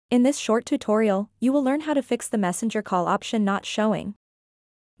In this short tutorial, you will learn how to fix the messenger call option not showing.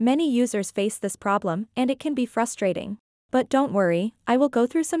 Many users face this problem and it can be frustrating. But don't worry, I will go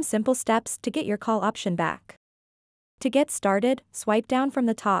through some simple steps to get your call option back. To get started, swipe down from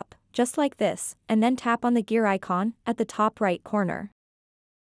the top, just like this, and then tap on the gear icon at the top right corner.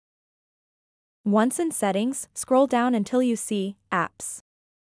 Once in Settings, scroll down until you see Apps.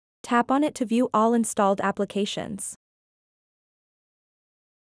 Tap on it to view all installed applications.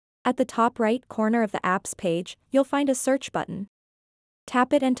 At the top right corner of the Apps page, you'll find a search button.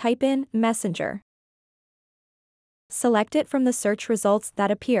 Tap it and type in Messenger. Select it from the search results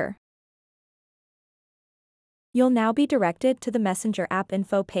that appear. You'll now be directed to the Messenger app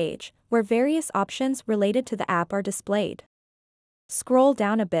info page, where various options related to the app are displayed. Scroll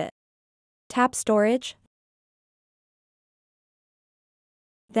down a bit. Tap Storage.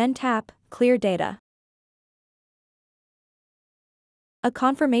 Then tap Clear Data. A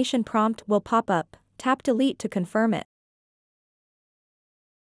confirmation prompt will pop up. Tap Delete to confirm it.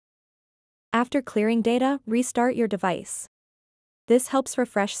 After clearing data, restart your device. This helps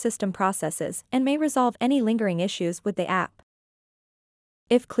refresh system processes and may resolve any lingering issues with the app.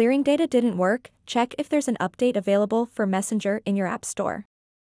 If clearing data didn't work, check if there's an update available for Messenger in your App Store.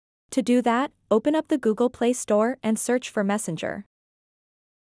 To do that, open up the Google Play Store and search for Messenger.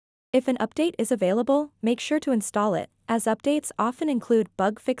 If an update is available, make sure to install it, as updates often include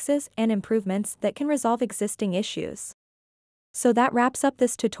bug fixes and improvements that can resolve existing issues. So that wraps up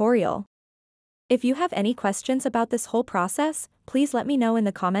this tutorial. If you have any questions about this whole process, please let me know in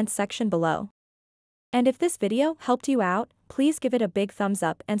the comments section below. And if this video helped you out, please give it a big thumbs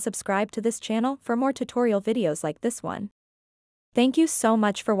up and subscribe to this channel for more tutorial videos like this one. Thank you so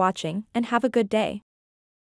much for watching and have a good day.